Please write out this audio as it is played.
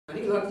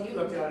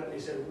looked at it and he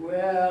said,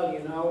 well, you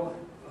know,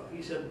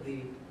 he said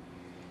the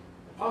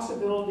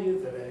possibility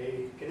that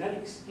a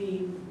kinetic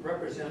scheme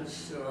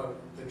represents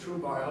the true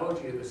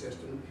biology of the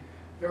system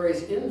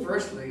varies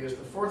inversely as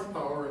the fourth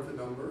power of the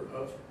number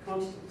of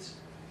constants.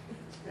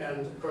 And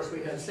of course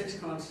we had 6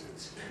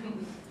 constants.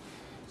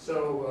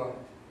 So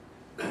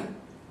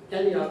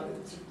anyhow,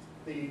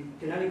 the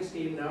kinetic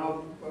scheme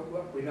now,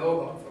 what we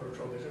know about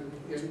phototropism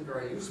isn't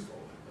very useful.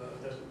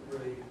 It doesn't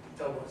really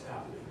tell what's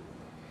happening.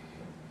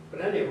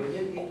 But anyway, we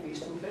did get these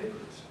 2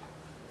 papers.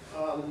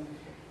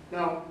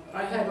 Now,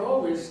 I had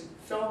always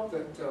felt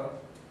that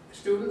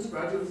students,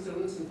 graduate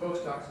students, and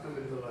postdocs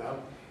coming to the lab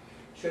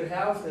should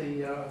have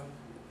the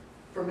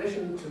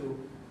permission to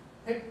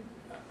pick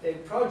a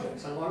project,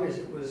 so long as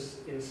it was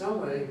in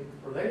some way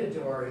related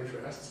to our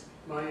interests,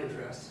 my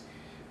interests,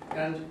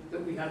 and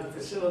that we had the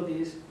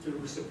facilities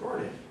to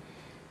support it.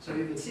 So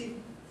you can see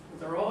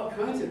there are all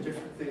kinds of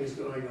different things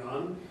going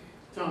on.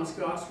 Tom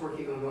Scott's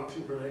working on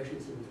auction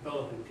relations and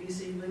developing pea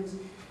seedlings.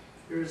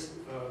 Here's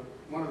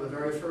one of the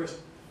very first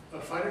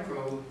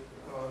phytochrome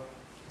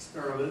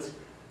experiments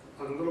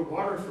on a little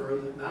water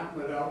fern that Mac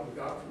went out and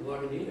got from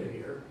Lagunita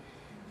here.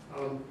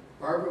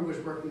 Barbara was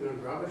working on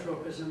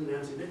gravitropism,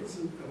 Nancy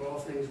Nicholson, of all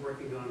things,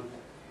 working on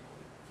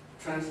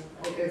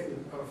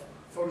translocation of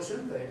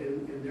photosynthate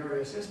in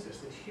Nereocystis,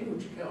 this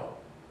huge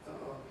kelp.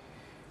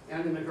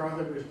 Andy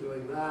MacArthur was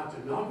doing that,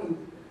 and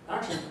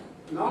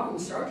Malcolm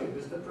Sargent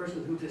is the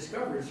person who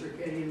discovered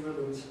circadian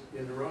rhythms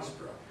in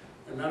Neurospora.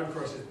 And that, of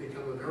course, has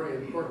become a very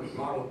important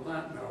model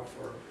plant now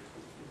for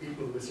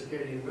people in the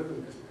circadian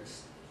rhythm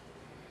business.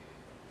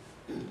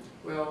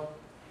 Well,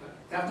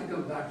 I have to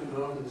come back to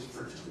mountains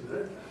for just a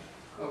minute.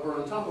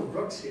 We're on top of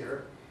Brooks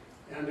here,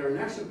 and our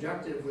next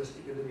objective was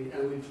going to be,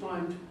 and we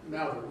climbed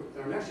Mather,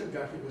 our next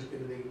objective was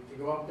going to be to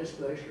go up this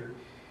glacier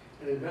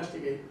and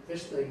investigate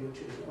this thing,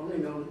 which is only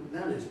known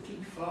then as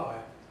Peak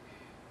 5.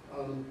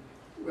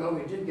 Well,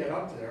 we did get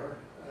up there,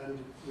 and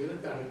we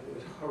looked at it. It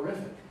was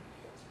horrific.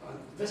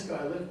 This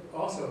guy looked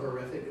also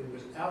horrific. It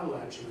was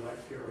avalanching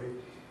like fury.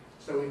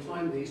 So we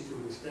climbed these 2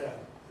 instead,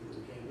 and we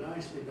came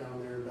nicely down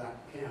there and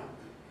back to camp.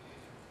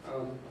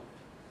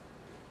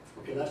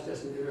 Okay, that's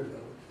just an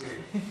interval.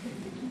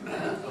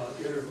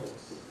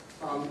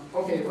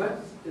 Okay,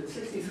 in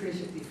 63,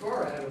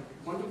 64, I had a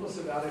wonderful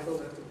sabbatical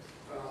at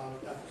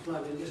the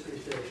plant industry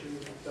station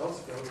at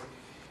Beltsville,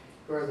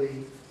 where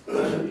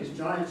these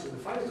giants in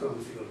the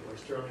phytochrome field were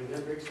Sterling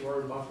Hendricks,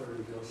 Warren Butler,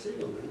 and Bill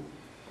Siegelman.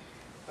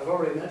 I've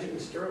already mentioned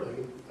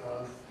Sterling.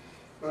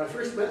 When I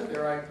first went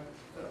there, I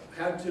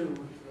had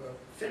to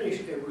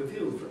finish a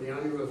review for the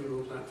annual review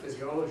of plant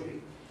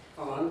physiology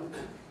on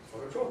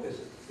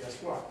phototropism.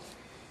 Guess what?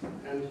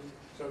 And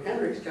so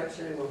Hendricks kept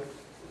saying, well,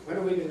 when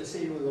are we going to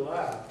see you in the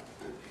lab?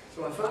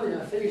 So I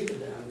finished the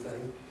damn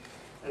thing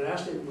and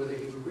asked him whether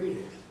he would read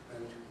it.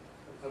 And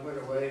I went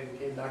away and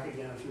came back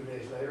again a few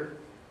days later.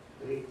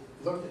 And he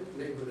looked at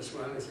me with a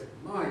smile and said,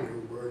 "My,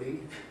 you're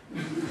wordy."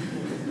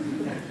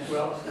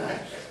 Well,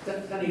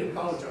 then he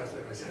apologized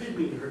later. I said, "I didn't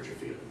mean to hurt your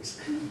feelings."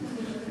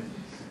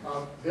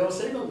 Bill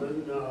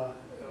Siegelman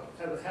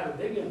had a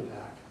big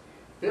impact.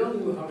 Bill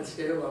knew how to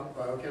scale up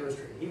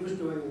biochemistry.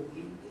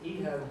 He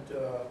had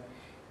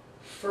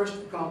first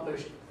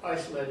accomplished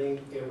isolating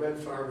a red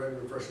fire-red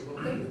reversible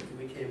pigment that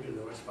we came to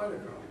know as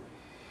phytochrome.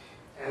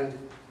 And,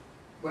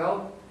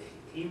 well,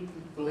 he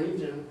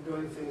believed in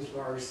doing things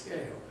large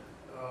scale.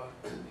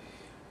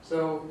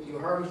 So you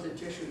harvested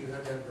tissue, you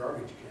had to have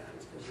garbage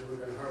cans because you were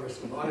going to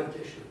harvest a lot of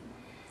tissue.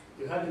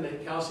 You had to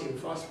make calcium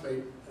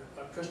phosphate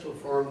a crystal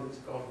form that's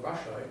called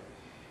brushite.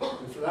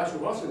 And for that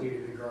you also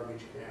needed a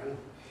garbage can.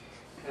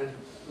 And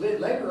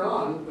later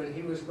on, when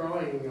he was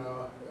growing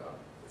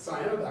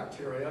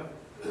cyanobacteria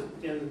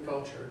in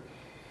culture,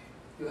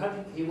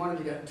 he wanted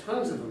to get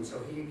tons of them, so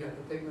he could get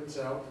the pigments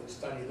out and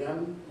study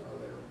them.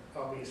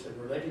 They're obviously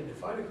related to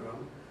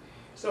phytochrome.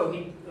 So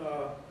he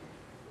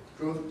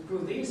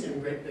grew these in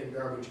great big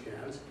garbage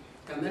cans,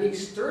 and then he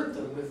stirred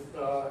them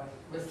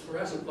with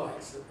fluorescent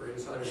lights that were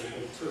inside of a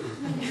big tube.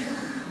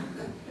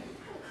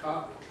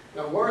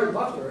 Now Warren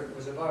Butler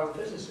was a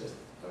biophysicist.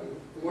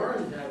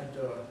 Warren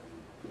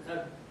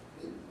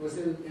was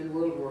in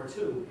World War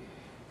II,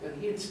 and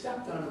he had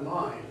stepped on a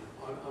mine,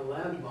 on a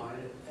land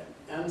mine at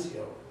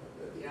Anzio,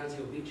 the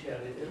Anzio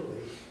beachhead in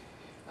Italy,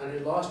 and he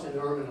lost an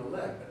arm and a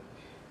leg. But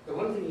the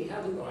one thing he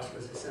hadn't lost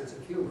was his sense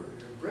of humor. He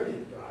was a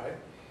brilliant guy.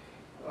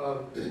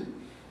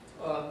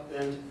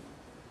 And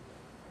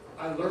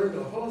I learned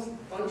a whole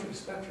bunch of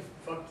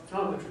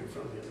spectrophotometry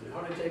from him, and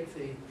how to take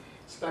the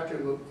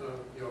spectrum of,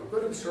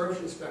 good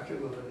absorption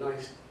spectrum of a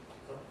nice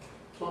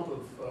clump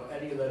of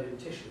etiolated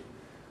tissue,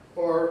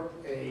 or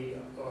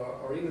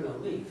even a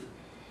leaf.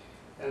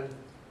 And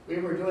we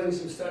were doing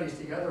some studies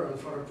together on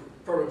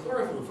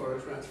protochlorophyll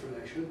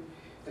phototransformation,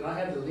 and I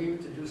had to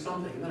leave to do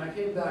something. And then I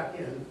came back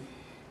in,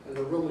 and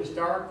the room was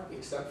dark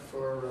except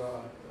for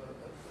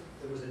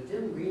there was a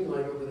dim green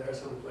light over there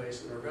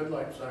someplace, and a red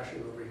light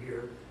flashing over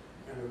here,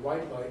 and a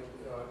white light,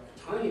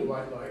 a tiny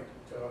white light.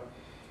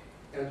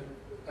 And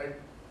I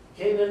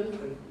came in,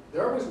 and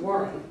there was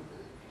Warren,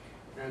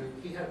 and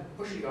he had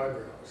bushy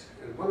eyebrows,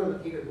 and one of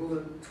them, he could move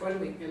them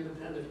totally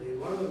independently,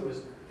 and one of them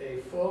was a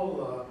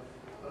full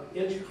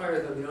inch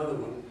higher than the other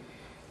one.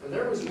 And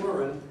there was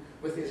Warren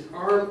with his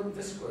arm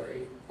this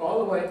way, all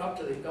the way up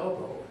to the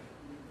elbow,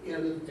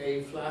 in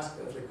a flask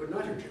of liquid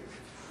nitrogen.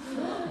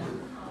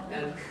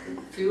 And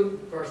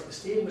of course, the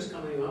steam was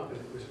coming up, and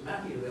it was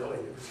Machiavelli.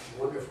 It was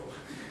wonderful.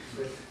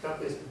 It got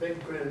this big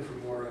grin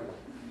from Warren.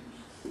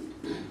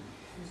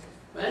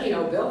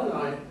 Anyhow, Bill and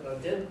I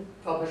did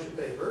publish a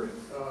paper,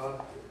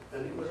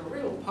 and it was a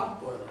real pot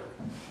boiler.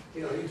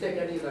 You know, you take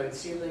any like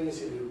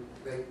seedlings and you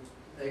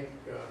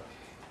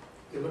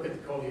you look at the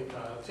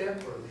coleoptile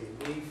tip or the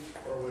leaf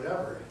or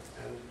whatever,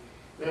 and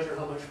measure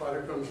how much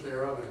phytochromes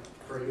there are on a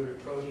per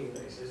unit protein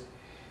basis.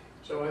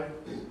 So I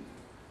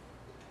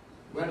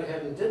went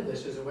ahead and did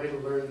this as a way to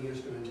learn the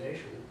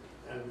instrumentation.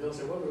 And Bill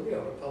said, well, we'll be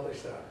able to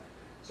publish that.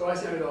 So I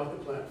sent it off to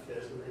Plant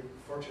Phys, and they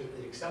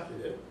fortunately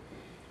accepted it.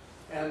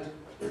 And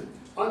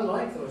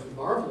unlike those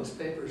marvelous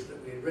papers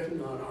that we had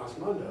written on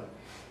osmunda,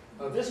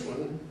 this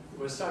one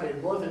was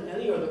cited more than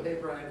any other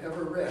paper I had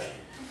ever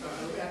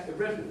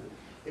written.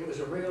 It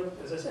was a real,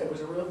 as I say, it was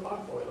a real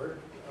pot boiler.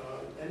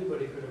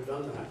 Anybody could have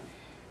done that.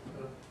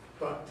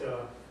 But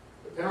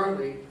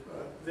apparently,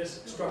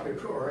 this struck a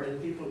chord,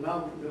 and people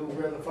now knew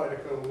where the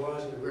phytochrome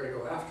was and where to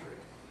go after it.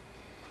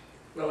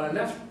 Well, I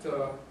left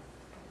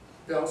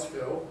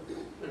Beltsville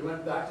and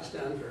went back to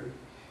Stanford.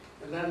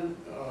 And then,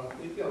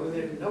 you know, we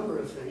did a number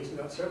of things and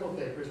got several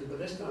papers, and by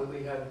this time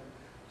we had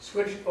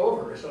switched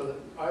over so that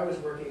I was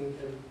working,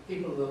 and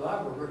people in the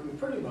lab were working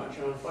pretty much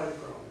on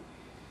phytochrome,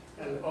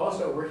 and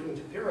also working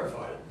to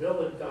purify it.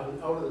 Bill had gotten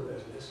out of the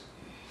business,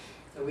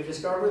 and we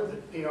discovered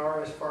that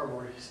PR is far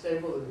more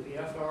stable than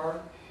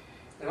PFR,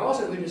 and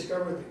also we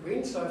discovered that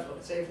green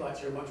safe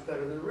lights are much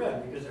better than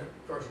red, because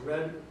of course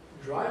red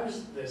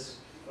drives this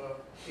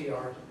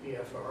PR to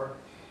PFR,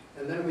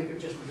 and then we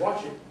could just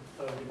watch it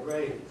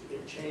degrade.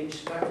 It changed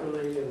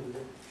spectrally, and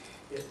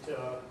it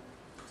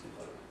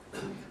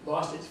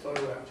lost its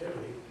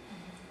photoactivity.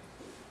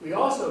 We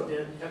also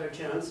had a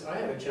chance, I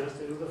had a chance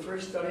to do the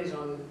first studies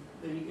on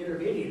the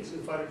intermediates in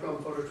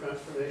phytochrome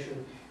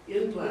phototransformation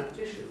in plant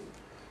tissue.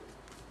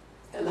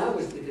 And that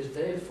was because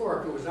Dave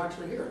Fork, who was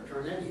actually here at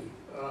Carnegie,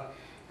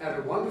 had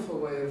a wonderful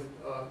way of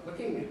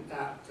looking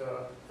at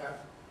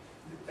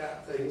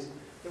things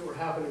that were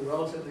happening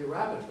relatively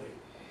rapidly.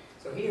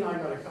 So he and I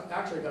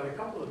actually got a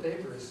couple of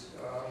papers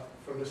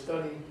from a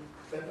study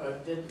that I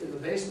did in the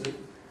basement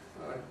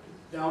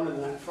down in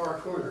that far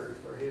corner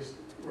where his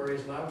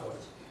lab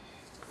was.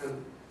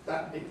 And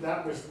that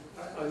was,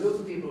 I knew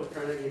the people at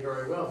Carnegie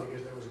very well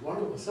because there was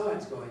wonderful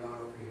science going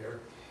on over here.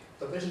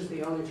 But this is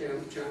the only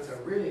chance I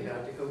really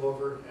had to come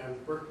over and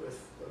work with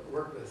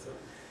them.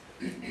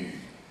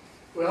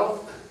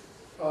 Well,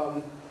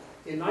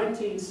 in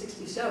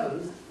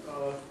 1967,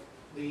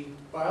 the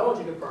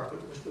biology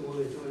department was moved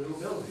into a new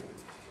building.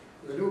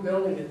 The new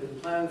building had been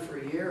planned for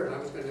a year, and I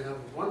was going to have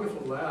a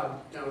wonderful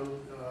lab down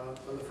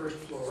on the first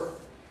floor,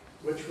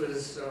 which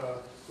was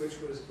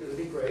going to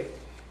be great,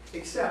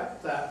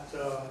 except that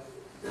I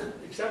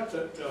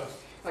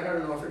got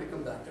an offer to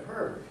come back to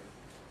Harvard.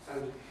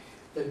 And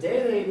the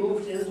day they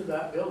moved into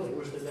that building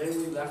was the day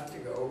we left to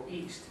go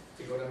east,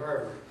 to go to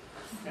Harvard.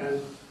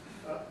 And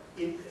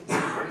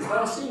you've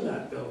all seen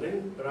that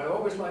building, but I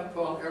always like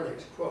Paul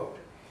Ehrlich's quote.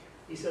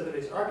 He said that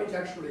it's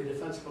architecturally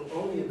defensible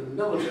only in the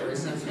military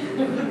sense of the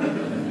word.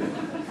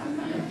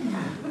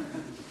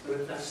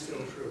 But that's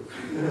still true.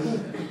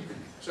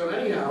 So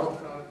anyhow,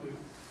 we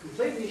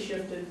completely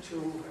shifted to, I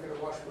gotta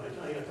wash my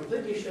tongue,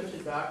 completely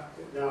shifted back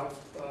now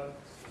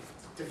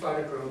to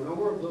phytochrome, no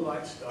more blue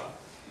light stuff.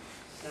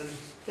 And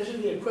this is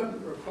the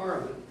equipment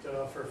requirement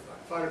for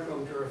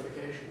phytochrome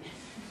purification.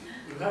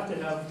 You have to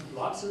have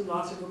lots and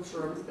lots of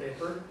absorbent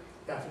paper,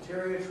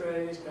 cafeteria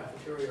trays,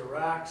 cafeteria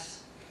racks,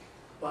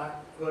 black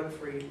hood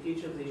for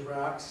each of these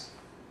racks,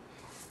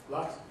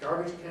 lots of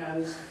garbage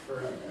cans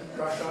for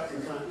brush out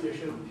and plant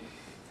tissue,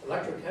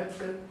 electric hedge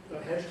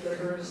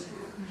clippers,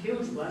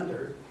 huge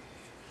blender.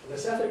 And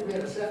we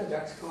had a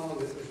Cephalodex column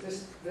that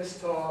was this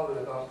tall and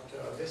about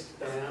this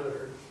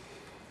diameter.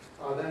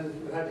 Then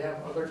we had to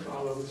have other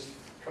columns,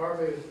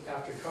 carve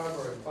after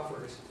carve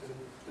buffers, and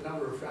a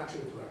number of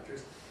fraction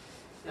collectors.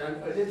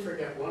 And I did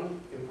forget one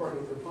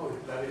important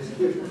component, that is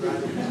efficient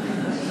practice.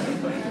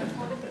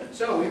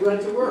 So we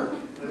went to work,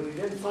 and we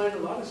did find a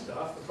lot of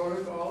stuff. The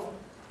protocol: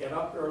 get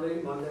up early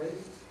Monday,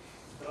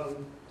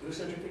 do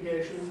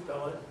centrifugation,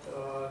 pellet,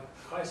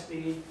 high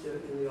speed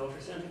in the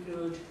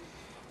ultracentrifuge,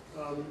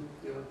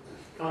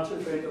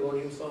 concentrate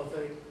ammonium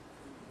sulfate,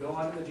 go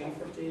on to the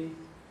G50,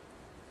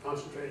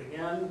 concentrate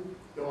again,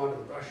 go on to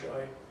the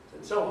brushite,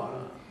 and so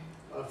on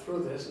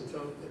through this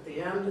until at the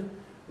end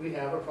we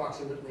have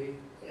approximately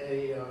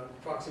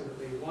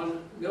 1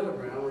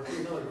 milligram or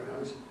 2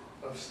 milligrams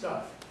of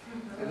stuff.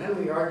 And then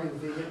we argue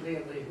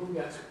vehemently who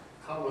gets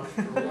how much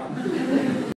for what.